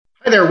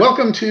there.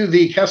 Welcome to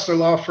the Kessler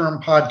Law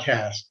Firm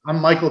podcast. I'm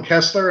Michael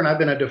Kessler, and I've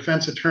been a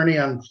defense attorney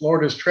on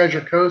Florida's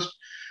Treasure Coast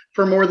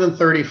for more than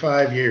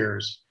 35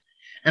 years.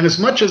 And as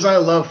much as I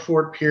love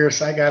Fort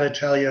Pierce, I got to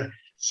tell you,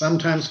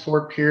 sometimes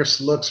Fort Pierce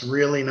looks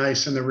really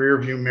nice in the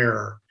rearview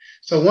mirror.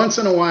 So once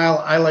in a while,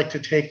 I like to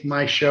take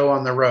my show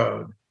on the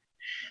road.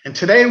 And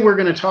today we're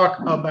going to talk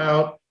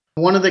about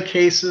one of the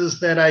cases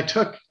that I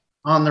took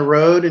on the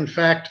road. In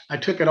fact, I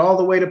took it all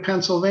the way to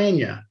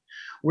Pennsylvania.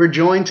 We're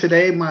joined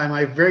today by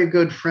my very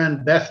good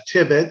friend, Beth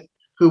Tibbett,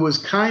 who was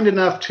kind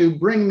enough to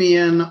bring me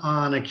in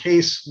on a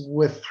case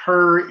with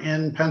her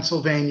in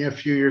Pennsylvania a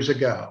few years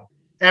ago.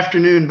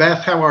 Afternoon,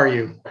 Beth. How are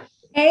you?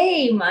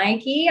 Hey,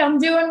 Mikey. I'm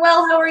doing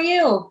well. How are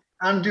you?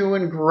 I'm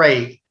doing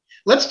great.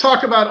 Let's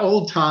talk about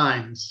old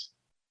times.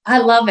 I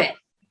love it.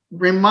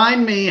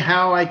 Remind me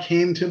how I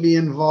came to be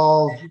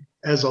involved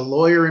as a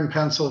lawyer in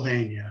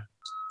Pennsylvania.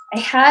 I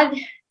had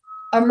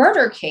a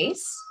murder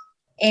case,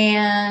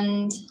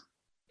 and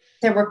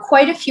there were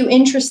quite a few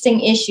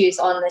interesting issues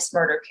on this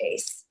murder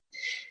case.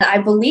 I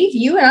believe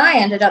you and I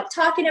ended up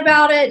talking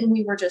about it, and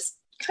we were just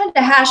kind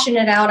of hashing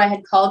it out. I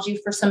had called you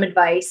for some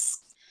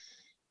advice,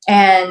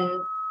 and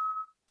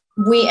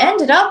we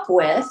ended up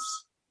with,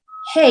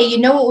 hey, you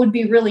know what would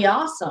be really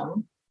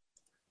awesome?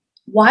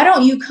 Why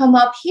don't you come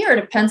up here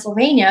to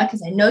Pennsylvania?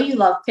 Because I know you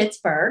love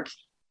Pittsburgh.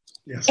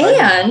 Yes,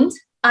 and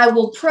I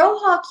will pro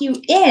hoc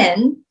you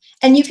in,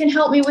 and you can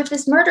help me with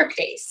this murder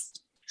case.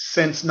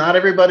 Since not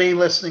everybody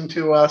listening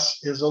to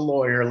us is a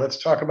lawyer,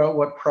 let's talk about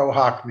what pro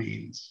hoc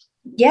means.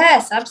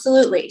 Yes,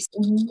 absolutely.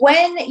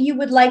 When you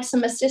would like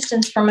some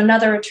assistance from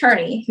another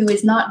attorney who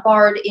is not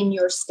barred in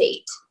your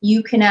state,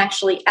 you can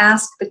actually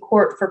ask the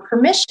court for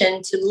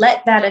permission to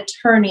let that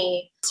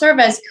attorney serve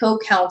as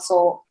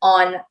co-counsel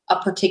on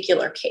a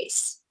particular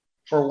case.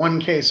 For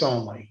one case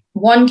only.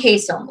 One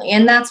case only.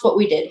 And that's what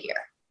we did here.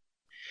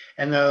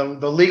 And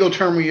the legal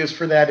term we use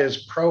for that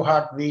is pro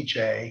hoc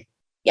vice.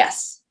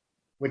 Yes.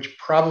 Which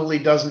probably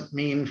doesn't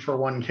mean for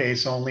one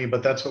case only,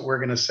 but that's what we're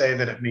going to say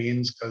that it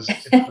means because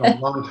it's been a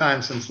long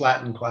time since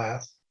Latin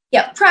class.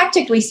 Yeah,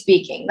 practically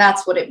speaking,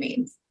 that's what it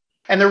means.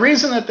 And the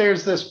reason that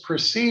there's this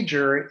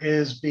procedure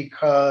is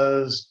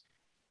because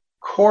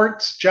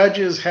courts,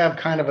 judges have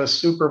kind of a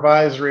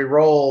supervisory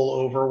role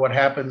over what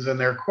happens in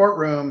their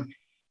courtroom,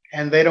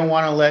 and they don't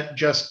want to let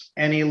just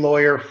any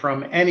lawyer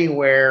from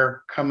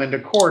anywhere come into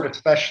court,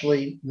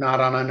 especially not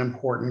on an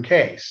important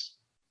case.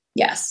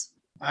 Yes.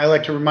 I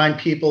like to remind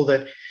people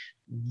that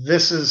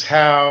this is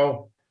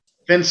how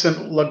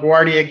Vincent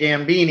LaGuardia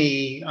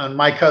Gambini on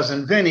My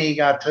Cousin Vinny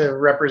got to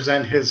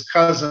represent his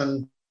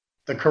cousin,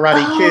 the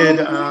Karate Kid,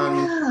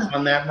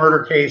 on that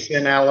murder case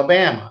in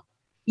Alabama.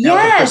 Now,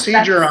 the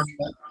procedure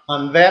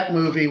on that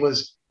movie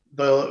was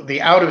the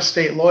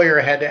out-of-state lawyer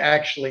had to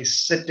actually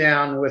sit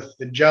down with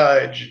the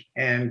judge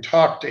and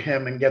talk to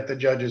him and get the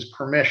judge's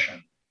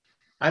permission.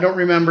 I don't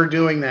remember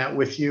doing that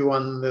with you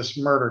on this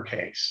murder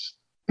case.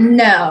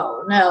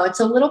 No, it's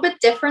a little bit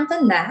different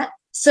than that.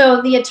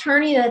 So the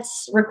attorney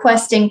that's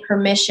requesting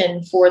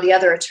permission for the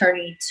other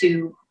attorney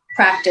to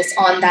practice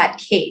on that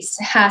case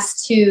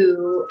has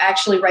to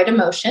actually write a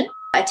motion,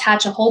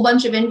 attach a whole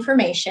bunch of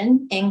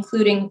information,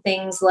 including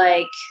things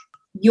like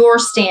your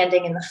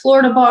standing in the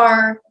Florida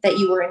bar, that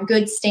you were in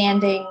good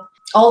standing,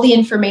 all the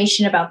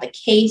information about the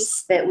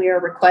case that we are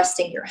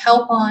requesting your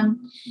help on,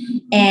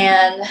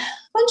 and a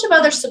bunch of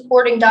other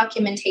supporting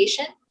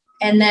documentation.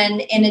 And then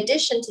in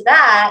addition to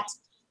that,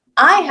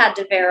 I had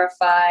to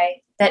verify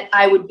that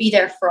I would be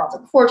there for all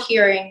the court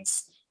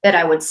hearings, that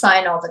I would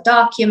sign all the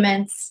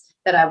documents,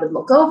 that I would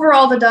look over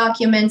all the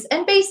documents,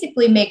 and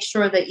basically make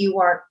sure that you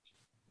weren't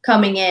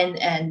coming in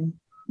and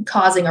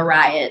causing a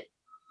riot,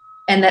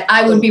 and that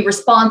I would be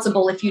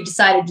responsible if you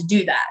decided to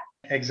do that.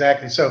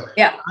 Exactly. So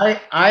yeah,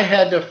 I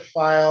had to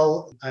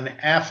file an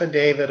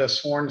affidavit, a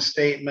sworn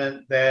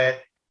statement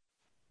that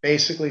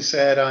basically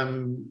said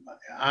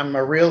I'm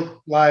a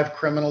real live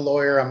criminal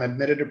lawyer. I'm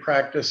admitted to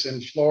practice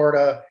in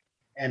Florida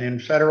and in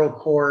federal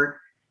court,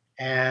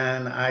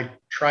 and I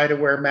try to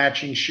wear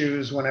matching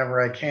shoes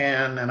whenever I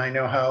can, and I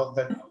know how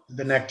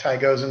the necktie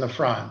goes in the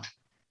front.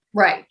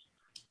 Right.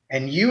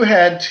 And you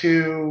had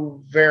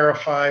to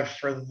verify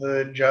for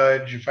the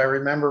judge, if I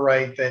remember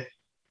right, that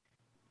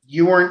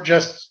you weren't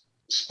just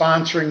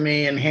sponsoring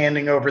me and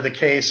handing over the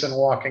case and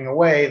walking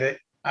away, that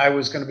I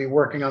was going to be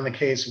working on the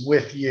case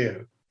with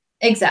you.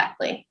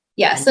 Exactly.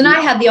 Yes. And I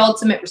had the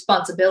ultimate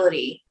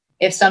responsibility.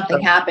 If something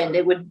happened,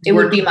 it would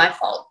be my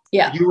fault.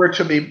 Yeah. You were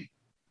to be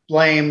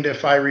blamed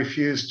if I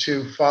refused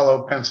to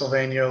follow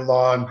Pennsylvania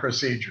law and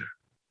procedure.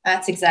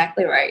 That's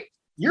exactly right.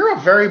 You're a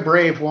very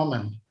brave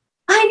woman.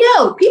 I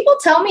know. People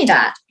tell me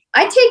that.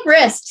 I take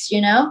risks,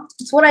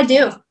 It's what I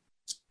do.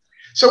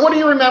 So what do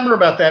you remember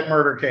about that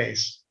murder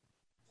case?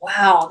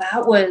 Wow,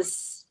 that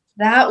was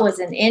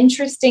an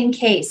interesting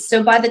case.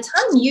 So by the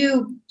time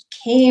you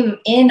came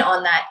in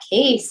on that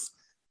case,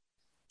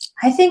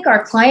 I think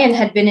our client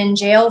had been in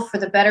jail for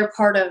the better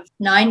part of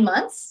 9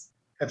 months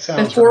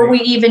before we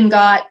even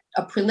got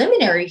a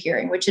preliminary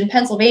hearing, which in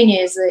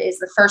Pennsylvania is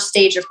the first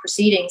stage of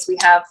proceedings. We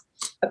have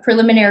a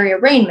preliminary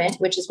arraignment,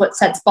 which is what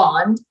sets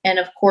bond. And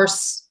of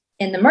course,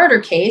 in the murder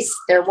case,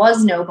 there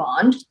was no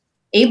bond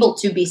able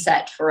to be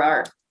set for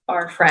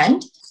our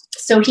friend.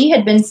 So he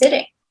had been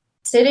sitting.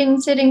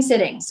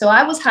 So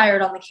I was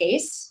hired on the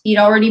case. He'd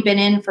already been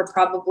in for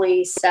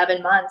probably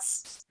 7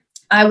 months.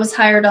 I was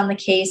hired on the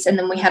case, and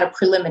then we had a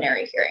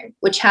preliminary hearing,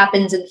 which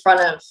happens in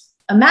front of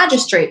a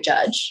magistrate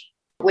judge,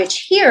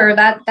 which here,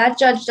 that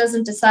judge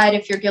doesn't decide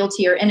if you're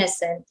guilty or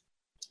innocent.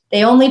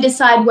 They only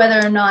decide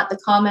whether or not the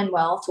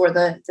Commonwealth or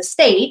the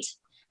state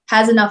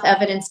has enough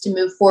evidence to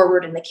move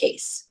forward in the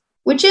case,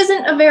 which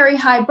isn't a very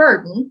high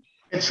burden.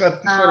 It's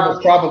a sort of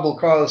a probable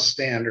cause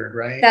standard,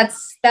 right?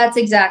 That's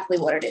exactly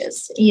what it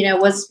is.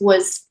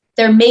 Was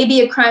there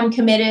maybe a crime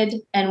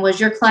committed, and was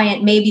your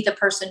client maybe the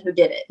person who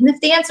did it? And if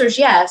the answer is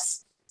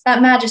yes,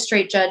 that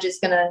magistrate judge is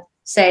going to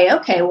say,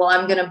 okay, well,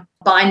 I'm going to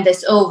bind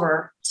this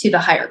over to the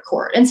higher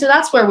court. And so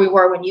that's where we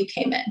were when you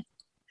came in.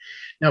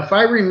 Now, if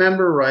I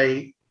remember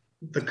right,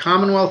 the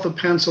Commonwealth of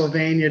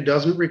Pennsylvania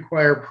doesn't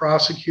require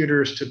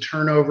prosecutors to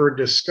turn over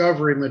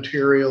discovery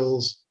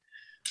materials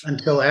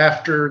until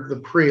after the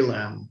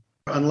prelim,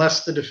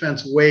 unless the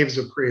defense waives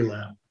a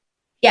prelim.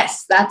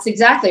 Yes, that's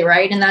exactly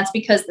right. And that's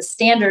because the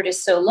standard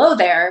is so low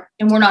there,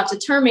 and we're not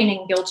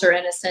determining guilt or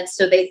innocence.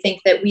 So they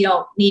think that we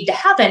don't need to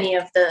have any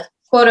of the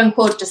quote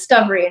unquote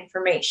discovery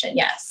information.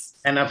 Yes.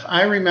 And if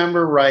I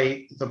remember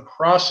right, the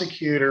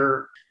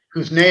prosecutor,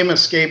 whose name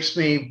escapes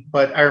me,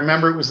 but I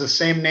remember it was the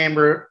same name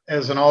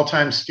as an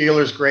all-time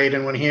Steelers great.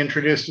 And when he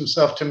introduced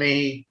himself to me,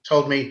 he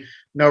told me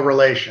no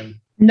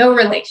relation. No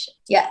relation.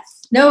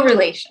 Yes. No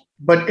relation.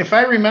 But if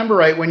I remember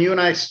right, when you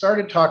and I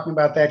started talking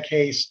about that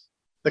case,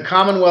 the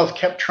Commonwealth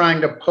kept trying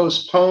to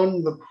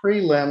postpone the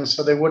prelim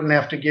so they wouldn't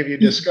have to give you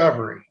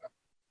discovery.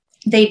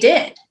 They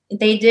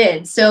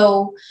did.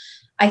 So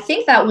I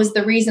think that was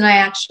the reason I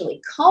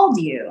actually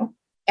called you,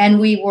 and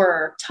we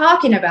were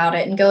talking about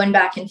it and going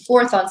back and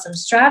forth on some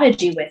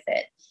strategy with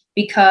it,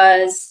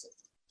 because,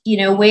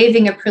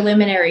 waiving a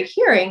preliminary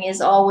hearing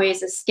is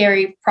always a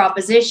scary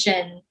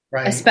proposition,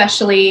 right,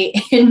 especially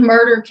in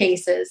murder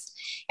cases.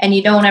 And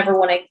you don't ever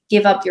want to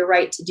give up your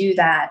right to do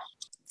that,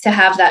 to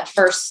have that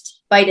first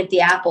bite at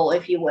the apple,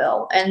 if you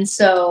will. And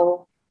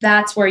so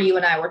that's where you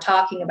and I were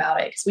talking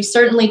about it, because we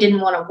certainly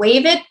didn't want to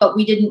waive it, but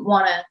we didn't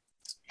want to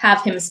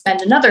have him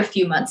spend another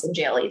few months in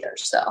jail either.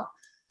 So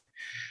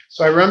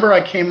I remember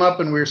I came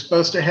up and we were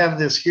supposed to have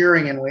this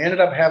hearing, and we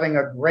ended up having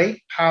a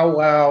great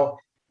powwow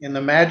in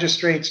the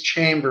magistrate's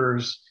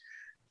chambers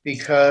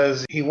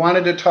because he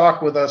wanted to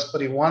talk with us, but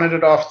he wanted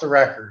it off the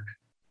record.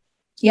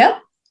 Yep.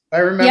 I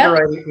remember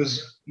right, it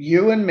was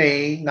you and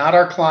me, not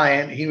our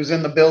client. He was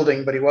in the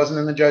building, but he wasn't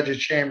in the judge's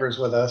chambers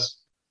with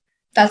us.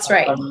 That's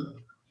right.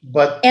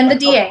 And the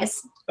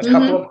DAs. A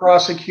couple of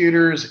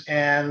prosecutors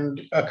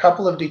and a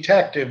couple of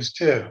detectives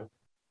too.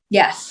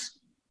 Yes.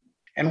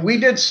 And we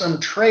did some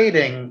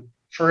trading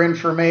for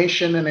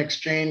information in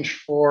exchange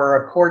for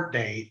a court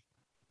date.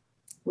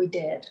 We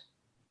did.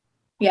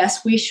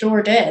 Yes, we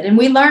sure did. And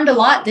we learned a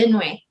lot, didn't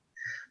we?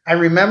 I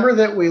remember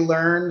that we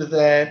learned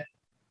that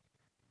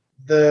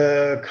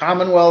the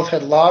Commonwealth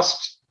had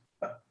lost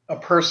a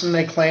person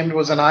they claimed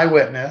was an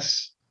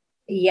eyewitness.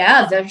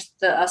 Yeah, there's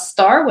a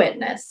star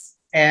witness.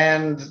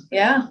 And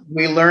yeah,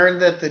 we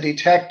learned that the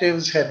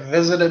detectives had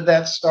visited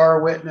that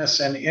star witness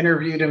and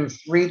interviewed him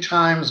 3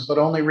 times, but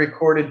only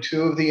recorded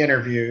 2 of the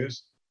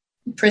interviews.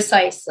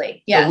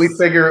 Precisely, yes. So we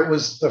figure it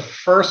was the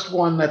first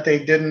one that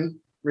they didn't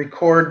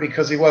record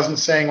because he wasn't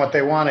saying what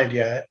they wanted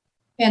yet.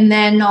 And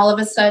then all of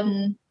a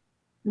sudden,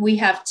 we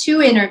have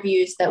 2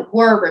 interviews that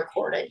were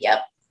recorded.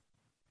 Yep.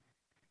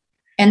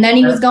 And then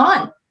he was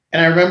gone.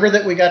 And I remember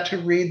that we got to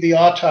read the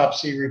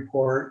autopsy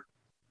report.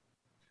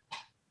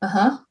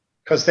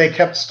 Because they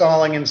kept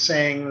stalling and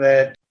saying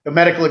that the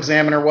medical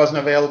examiner wasn't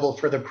available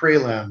for the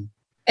prelim.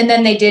 And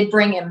then they did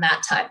bring him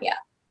that time, yeah.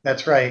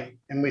 That's right.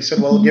 And we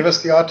said, well, give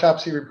us the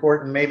autopsy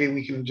report and maybe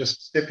we can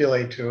just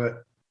stipulate to it.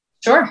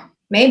 Sure,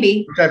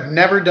 maybe. Which I've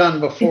never done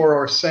before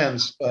or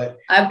since, but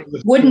I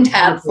wouldn't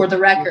have, for the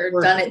record,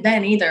 done it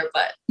then either,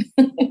 but.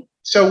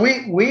 So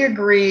we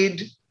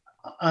agreed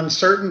on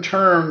certain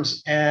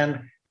terms,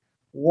 and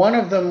one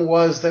of them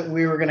was that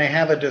we were going to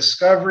have a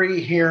discovery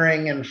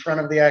hearing in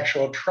front of the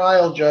actual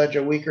trial judge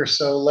a week or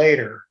so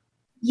later.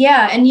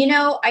 Yeah, and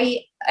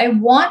I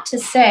want to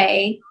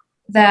say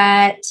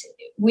that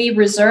we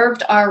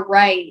reserved our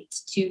right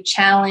to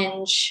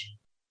challenge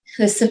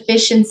the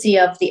sufficiency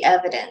of the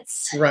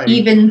evidence, right,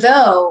 even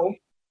though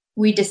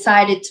we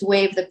decided to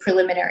waive the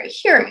preliminary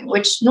hearing,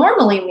 which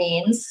normally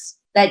means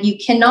that you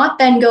cannot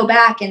then go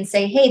back and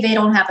say, hey, they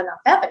don't have enough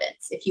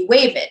evidence if you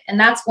waive it. And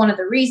that's one of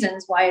the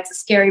reasons why it's a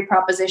scary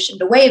proposition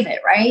to waive it,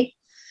 right?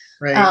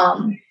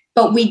 Right.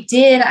 But we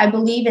did, I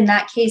believe in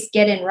that case,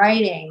 get in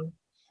writing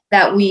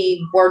that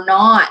we were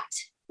not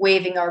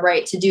waiving our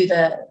right to do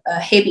the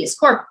habeas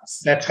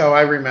corpus. That's how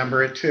I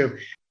remember it too.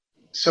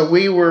 So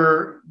we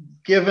were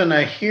given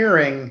a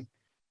hearing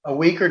a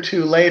week or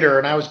 2 later,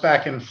 and I was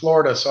back in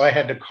Florida, so I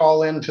had to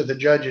call into the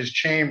judge's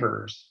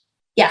chambers.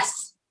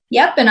 Yes.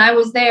 Yep. And I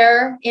was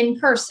there in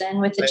person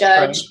with the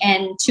judge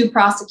and 2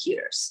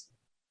 prosecutors.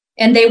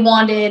 And they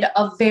wanted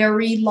a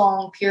very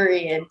long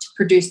period to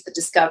produce the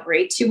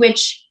discovery, to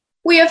which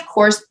we, of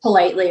course,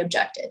 politely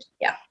objected.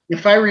 Yeah.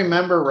 If I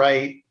remember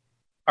right,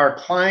 our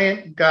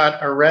client got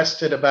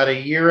arrested about a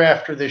year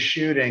after the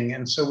shooting.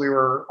 And so we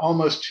were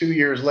almost 2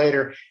 years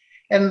later.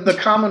 And the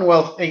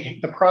Commonwealth,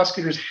 the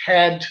prosecutors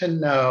had to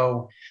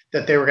know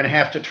that they were going to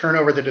have to turn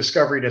over the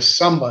discovery to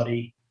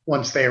somebody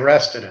once they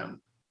arrested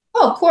him.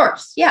 Oh, of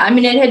course. Yeah. I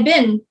mean, it had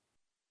been,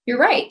 you're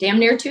right, damn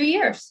near 2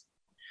 years.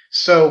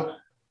 So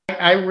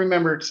I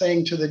remember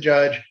saying to the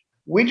judge,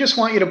 we just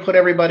want you to put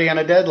everybody on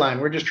a deadline.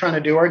 We're just trying to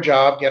do our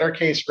job, get our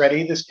case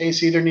ready. This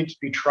case either needs to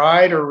be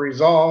tried or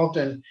resolved,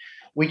 and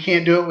we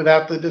can't do it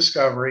without the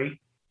discovery.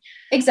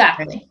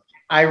 Exactly. And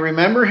I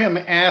remember him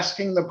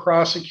asking the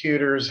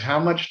prosecutors how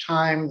much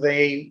time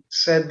they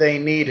said they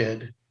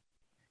needed,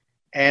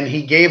 and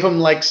he gave them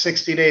like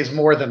 60 days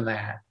more than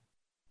that.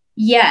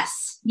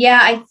 Yes. Yeah,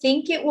 I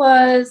think it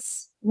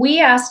was, we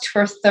asked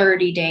for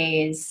 30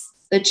 days.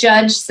 The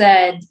judge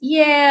said,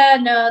 yeah,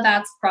 no,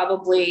 that's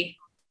probably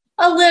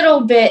a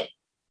little bit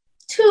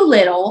too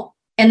little.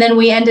 And then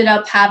we ended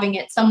up having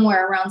it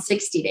somewhere around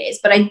 60 days.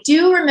 But I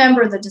do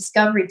remember the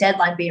discovery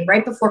deadline being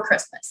right before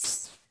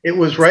Christmas. It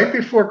was right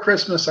before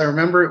Christmas. I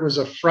remember it was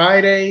a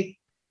Friday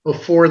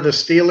before the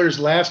Steelers'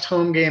 last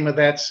home game of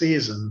that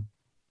season.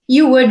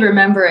 You would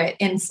remember it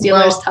in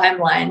Steelers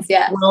timelines,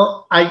 yeah.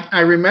 Well,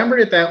 I remembered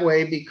it that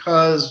way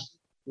because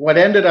what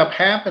ended up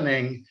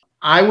happening,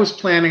 I was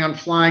planning on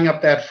flying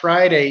up that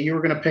Friday. You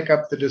were going to pick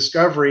up the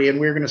discovery, and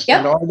we were going to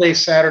spend all day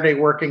Saturday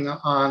working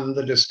on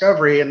the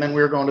discovery, and then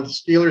we were going to the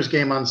Steelers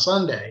game on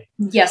Sunday.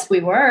 Yes, we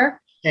were.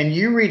 And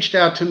you reached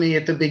out to me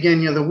at the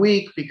beginning of the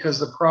week because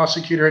the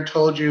prosecutor had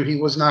told you he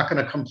was not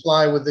going to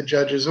comply with the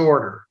judge's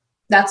order.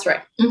 That's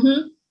right.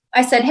 Mm-hmm.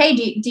 I said, hey,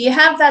 do you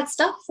have that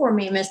stuff for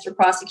me, Mr.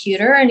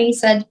 Prosecutor? And he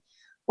said,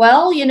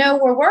 well,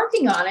 we're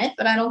working on it,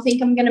 but I don't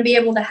think I'm going to be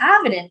able to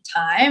have it in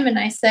time. And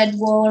I said,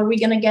 well, are we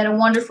going to get a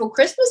wonderful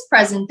Christmas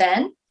present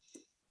then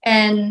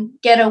and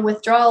get a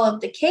withdrawal of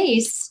the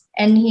case?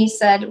 And he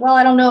said, well,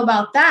 I don't know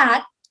about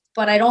that,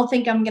 but I don't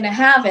think I'm going to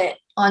have it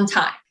on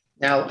time.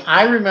 Now,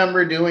 I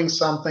remember doing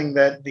something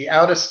that the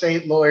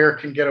out-of-state lawyer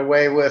can get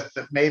away with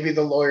that maybe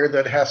the lawyer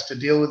that has to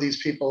deal with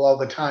these people all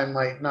the time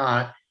might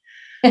not.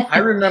 I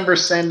remember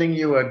sending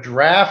you a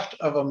draft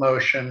of a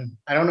motion.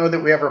 I don't know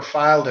that we ever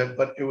filed it,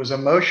 but it was a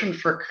motion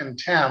for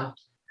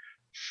contempt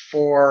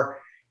for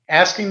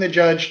asking the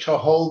judge to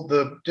hold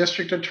the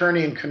district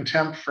attorney in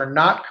contempt for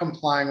not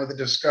complying with the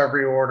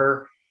discovery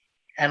order.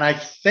 And I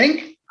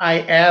think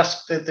I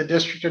asked that the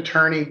district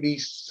attorney be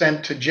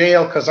sent to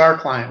jail because our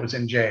client was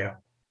in jail.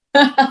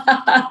 Do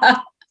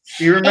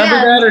you remember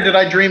that, or did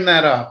I dream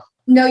that up?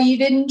 No, you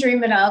didn't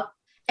dream it up.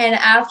 And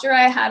after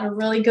I had a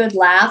really good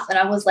laugh and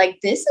I was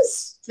like, this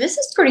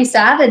is pretty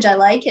savage. I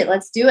like it.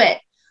 Let's do it.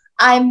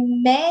 I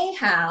may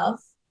have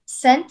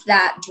sent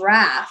that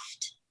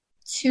draft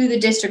to the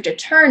district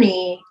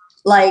attorney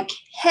like,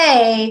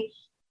 hey,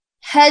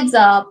 heads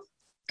up,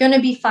 going to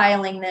be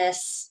filing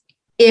this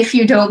if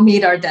you don't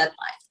meet our deadline.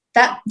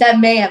 That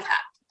may have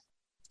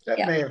happened.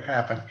 That may have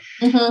happened.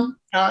 Mm-hmm.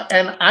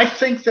 And I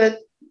think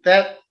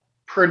that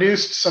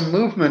produced some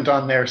movement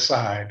on their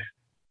side.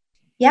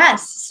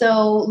 Yes.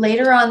 So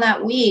later on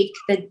that week,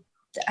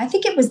 I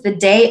think it was the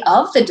day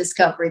of the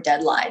discovery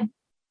deadline,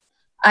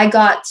 I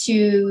got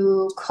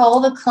to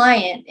call the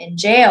client in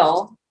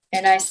jail.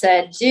 And I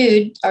said,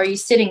 dude, are you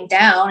sitting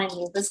down? And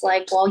he was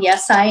like, well,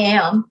 yes, I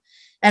am.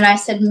 And I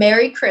said,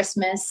 Merry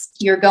Christmas.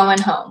 You're going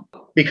home.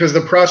 Because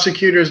the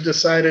prosecutors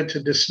decided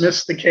to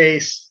dismiss the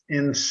case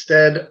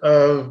instead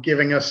of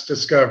giving us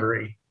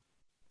discovery.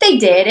 They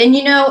did. And,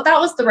 that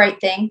was the right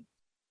thing.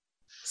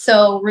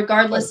 So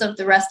regardless of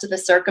the rest of the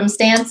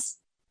circumstance,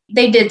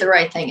 they did the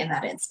right thing in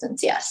that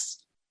instance, yes.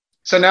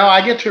 So now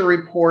I get to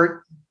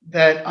report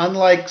that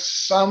unlike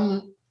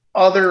some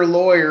other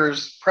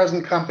lawyers,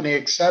 present company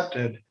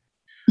accepted,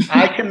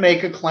 I can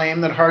make a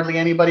claim that hardly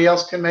anybody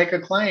else can make a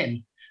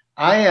claim.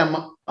 I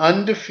am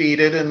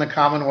undefeated in the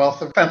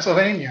Commonwealth of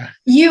Pennsylvania.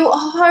 You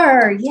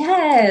are,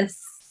 yes.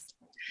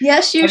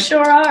 Yes, you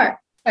sure are.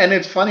 And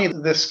it's funny,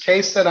 this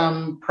case that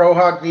I'm pro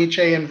hoc vice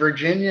in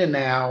Virginia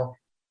now,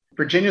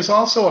 Virginia's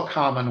also a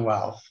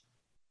Commonwealth.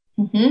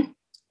 Mm-hmm.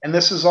 And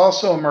this is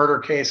also a murder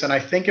case. And I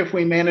think if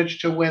we manage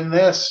to win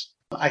this,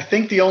 I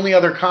think the only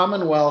other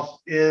Commonwealth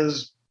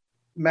is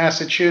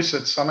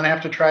Massachusetts. So I'm going to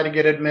have to try to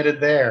get admitted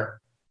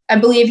there. I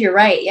believe you're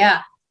right.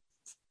 Yeah.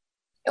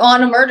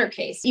 On a murder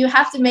case, you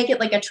have to make it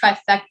like a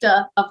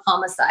trifecta of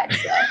homicide.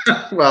 So.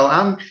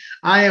 Well,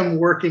 I am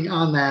working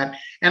on that.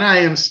 And I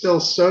am still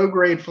so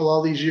grateful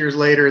all these years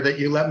later that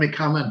you let me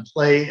come and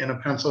play in a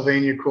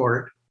Pennsylvania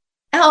court.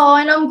 Oh,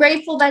 and I'm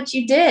grateful that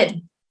you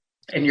did.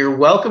 And you're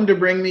welcome to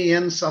bring me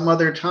in some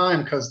other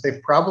time because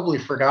they've probably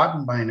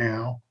forgotten by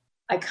now.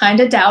 I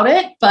kind of doubt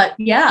it, but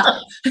yeah.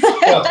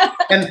 Well,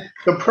 and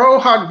the pro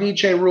hoc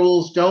vice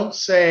rules don't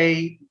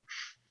say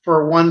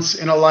for once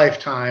in a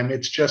lifetime.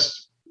 It's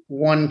just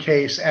one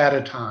case at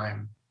a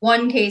time.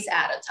 One case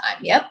at a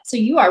time. Yep. So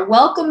you are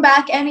welcome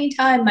back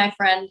anytime, my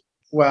friend.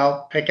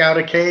 Well, pick out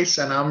a case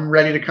and I'm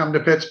ready to come to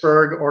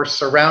Pittsburgh or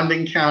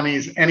surrounding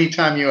counties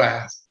anytime you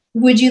ask.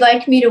 Would you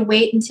like me to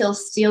wait until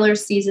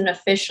Steelers season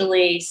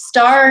officially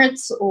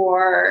starts,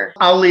 or?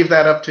 I'll leave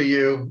that up to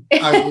you.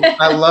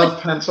 I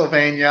love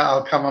Pennsylvania.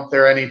 I'll come up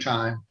there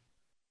anytime.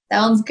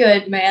 Sounds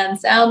good, man.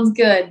 Sounds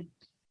good.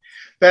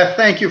 Beth,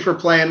 thank you for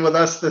playing with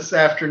us this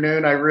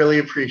afternoon. I really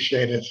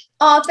appreciate it.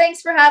 Oh,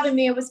 thanks for having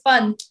me. It was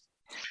fun.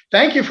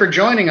 Thank you for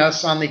joining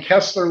us on the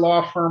Kessler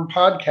Law Firm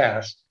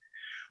podcast.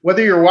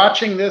 Whether you're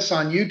watching this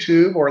on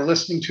YouTube or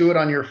listening to it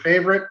on your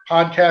favorite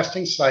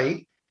podcasting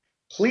site,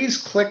 please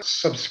click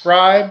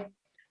subscribe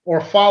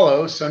or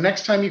follow so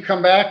next time you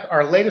come back,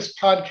 our latest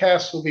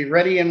podcast will be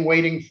ready and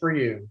waiting for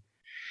you.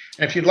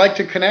 And if you'd like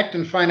to connect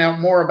and find out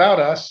more about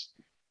us,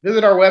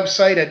 visit our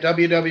website at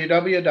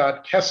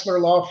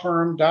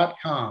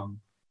www.kesslerlawfirm.com.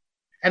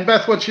 And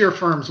Beth, what's your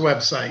firm's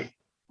website?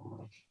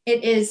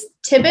 It is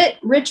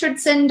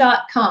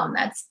TibbittRichardson.com.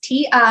 That's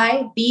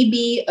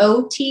TIBBOTT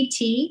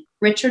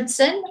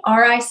Richardson,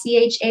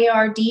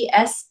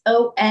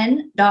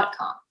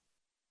 RICHARDSON.com.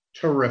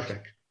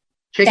 Terrific.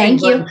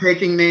 Thank you.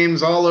 Taking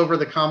names all over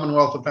the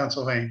Commonwealth of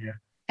Pennsylvania.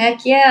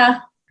 Heck yeah.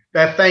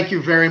 Beth, thank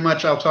you very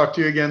much. I'll talk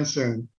to you again soon.